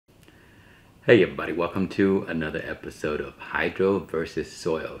Hey everybody, welcome to another episode of Hydro versus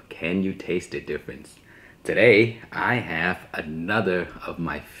Soil. Can you taste the difference? Today, I have another of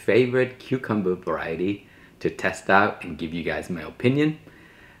my favorite cucumber variety to test out and give you guys my opinion.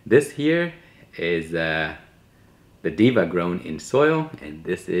 This here is the Diva grown in soil, and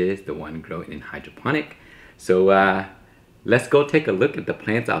this is the one grown in hydroponic. So let's go take a look at the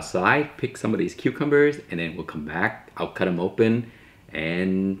plants outside, pick some of these cucumbers, and then we'll come back. I'll cut them open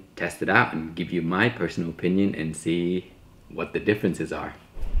and test it out and give you my personal opinion and see what the differences are.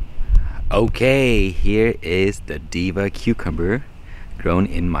 Okay, here is the Diva cucumber grown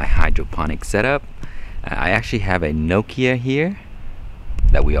in my hydroponic setup. I actually have a Nokya here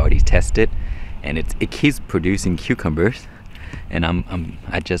that we already tested, and it keeps producing cucumbers, and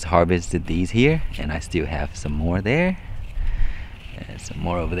I just harvested these here, and I still have some more there and some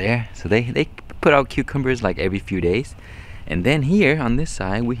more over there. So they put out cucumbers like every few days. And then here on this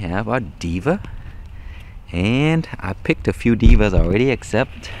side we have our Diva, and I picked a few Divas already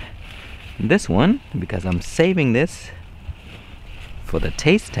except this one because I'm saving this for the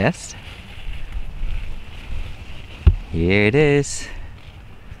taste test. Here it is.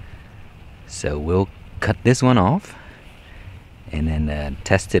 So we'll cut this one off and then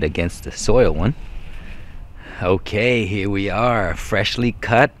test it against the soil one. Okay, here we are, freshly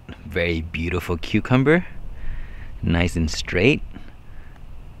cut, very beautiful cucumber. Nice and straight.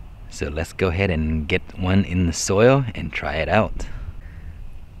 So let's go ahead and get one in the soil and try it out.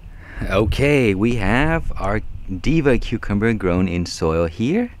 Okay, we have our Diva cucumber grown in soil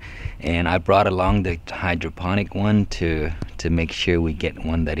here, and I brought along the hydroponic one to make sure we get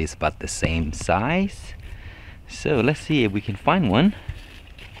one that is about the same size. So let's see if we can find one.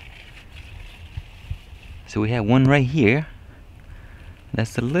 So we have one right here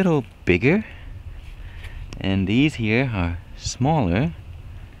that's a little bigger, and these here are smaller,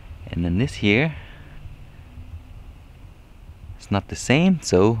 and then this here, it's not the same,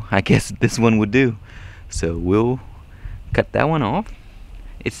 so I guess this one would do. So we'll cut that one off.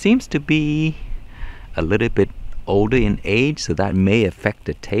 It seems to be a little bit older in age, so that may affect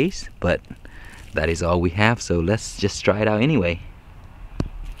the taste, but that is all we have, so let's just try it out anyway.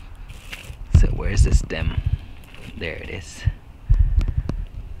 So where's the stem? There it is.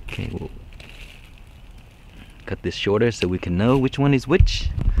 Okay, we'll cut this shorter so we can know which one is which.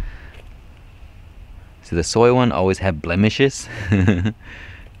 So the soil one always have blemishes.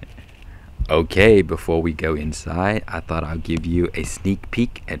 Okay, before we go inside, I thought I'll give you a sneak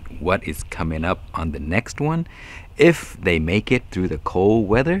peek at what is coming up on the next one. If they make it through the cold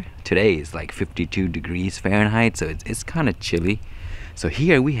weather, today is like 52 degrees Fahrenheit, so it's kind of chilly. So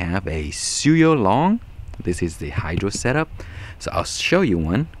here we have a cereal long. This is the hydro setup. So I'll show you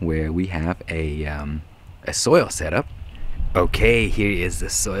one where we have a soil setup. Okay, here is the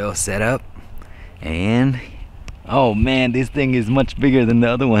soil setup, and oh man, this thing is much bigger than the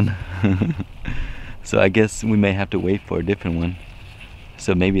other one. So I guess we may have to wait for a different one.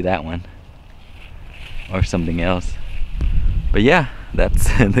 So maybe that one or something else. But yeah, that's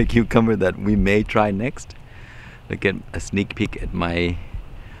the cucumber that we may try next. Look at a sneak peek at my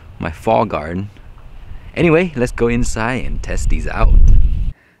fall garden. Anyway, let's go inside and test these out.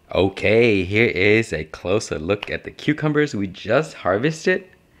 Okay, here is a closer look at the cucumbers we just harvested.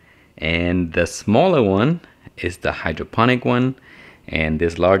 And the smaller one is the hydroponic one, and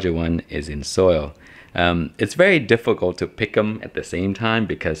this larger one is in soil. It's very difficult to pick them at the same time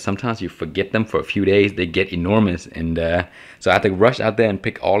because sometimes you forget them for a few days, they get enormous, and so I have to rush out there and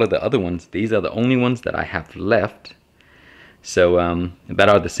pick all of the other ones. These are the only ones that I have left, so that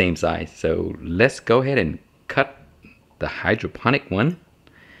are the same size. So let's go ahead and cut the hydroponic one,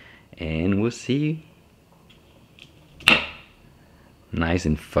 and we'll see. Nice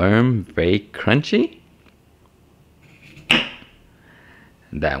and firm, very crunchy.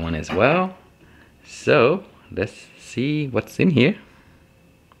 That one as well. So let's see what's in here.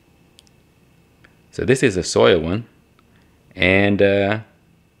 So this is a soil one, and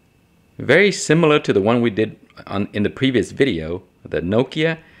very similar to the one we did in the previous video, the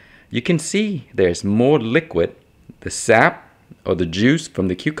Nokya. You can see there's more liquid, the sap or the juice from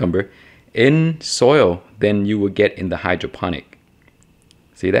the cucumber, in soil than you would get in the hydroponic.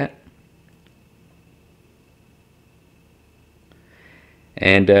 See that?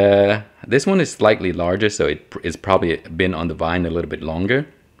 And this one is slightly larger, so it's probably been on the vine a little bit longer.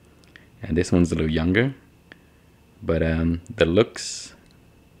 And this one's a little younger. But the looks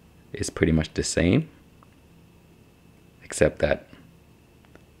is pretty much the same, except that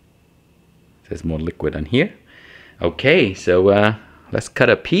there's more liquid on here. Okay, so let's cut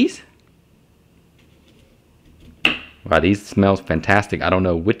a piece. Wow, these smells fantastic. I don't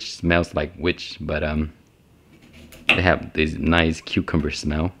know which smells like which, but they have this nice cucumber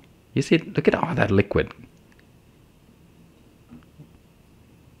smell. You see, look at all that liquid.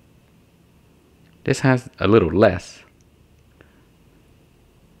 This has a little less.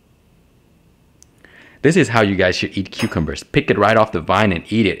 This is how you guys should eat cucumbers. Pick it right off the vine and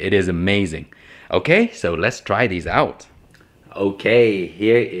eat it. It is amazing. Okay, so let's try these out. Okay,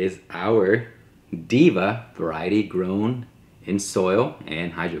 here is our Diva variety grown in soil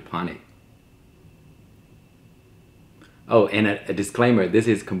and hydroponic. Oh, and a disclaimer, this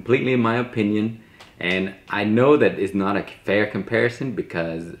is completely my opinion, and I know that it's not a fair comparison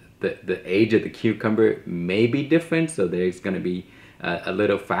because the age of the cucumber may be different, so there's going to be a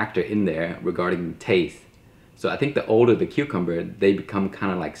little factor in there regarding taste. So I think the older the cucumber, they become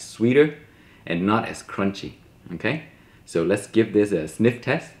kind of like sweeter and not as crunchy. Okay, so let's give this a sniff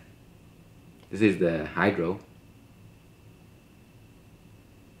test. This is the Hydro.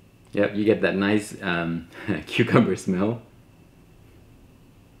 Yep, you get that nice cucumber smell.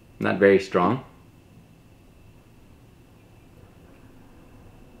 Not very strong.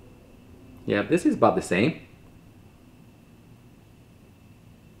 Yeah, this is about the same.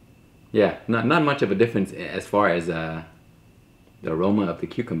 Yeah, not much of a difference as far as the aroma of the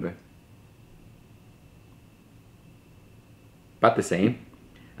cucumber. About the same.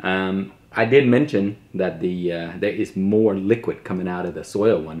 I did mention that there is more liquid coming out of the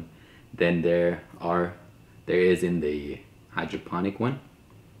soil one than there is in the hydroponic one.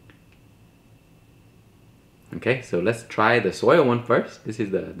 Okay, so let's try the soil one first. This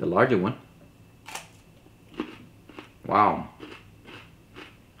is the larger one. Wow.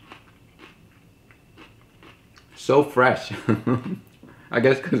 So fresh. I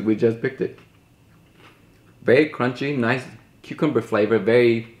guess because we just picked it. Very crunchy, nice cucumber flavor,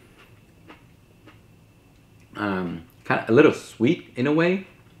 very kind of a little sweet in a way.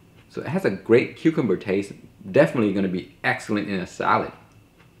 So it has a great cucumber taste. Definitely going to be excellent in a salad.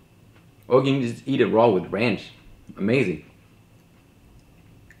 Or you can just eat it raw with ranch. Amazing.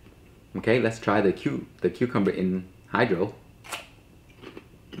 Okay, let's try the cucumber in Hydro.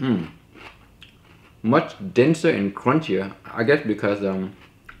 Much denser and crunchier, I guess because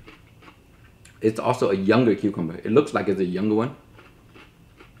it's also a younger cucumber. It looks like it's a younger one.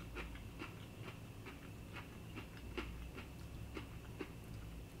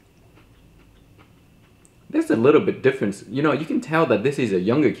 There's a little bit difference. You know, you can tell that this is a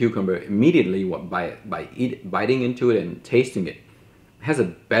younger cucumber immediately by biting into it and tasting it. It has a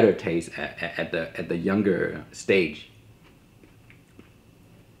better taste at the younger stage.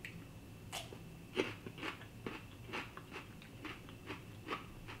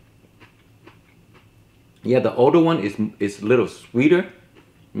 Yeah, the older one is a little sweeter,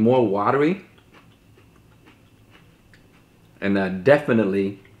 more watery, and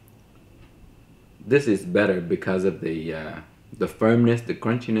definitely this is better because of the firmness, the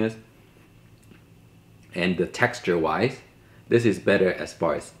crunchiness, and the texture wise. This is better as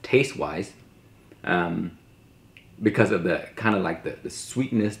far as taste wise, because of the kind of like the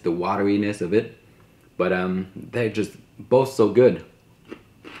sweetness, the wateriness of it. But they're just both so good.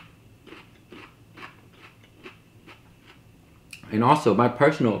 And also, my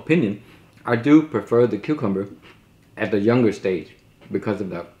personal opinion, I do prefer the cucumber at the younger stage because of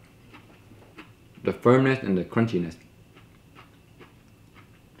the firmness and the crunchiness.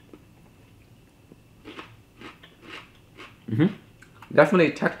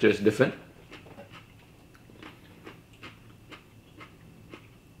 Definitely texture is different.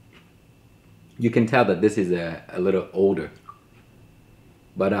 You can tell that this is a little older.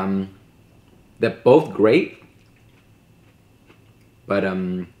 But they're both great. But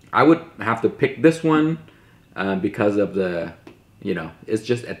I would have to pick this one because of the, you know, it's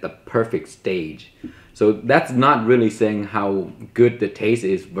just at the perfect stage. So that's not really saying how good the taste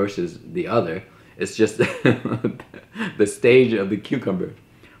is versus the other. It's just the stage of the cucumber.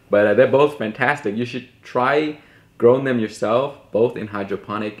 But they're both fantastic. You should try growing them yourself, both in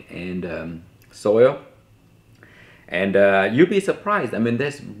hydroponic and soil. And you'll be surprised. I mean,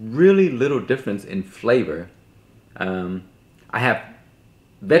 there's really little difference in flavor. I have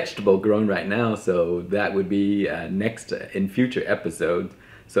vegetable grown right now, so that would be next in future episodes.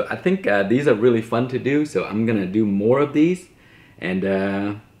 So I think these are really fun to do, so I'm gonna do more of these.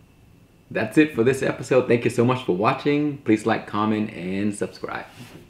 And that's it for this episode. Thank you so much for watching. Please like, comment, and subscribe.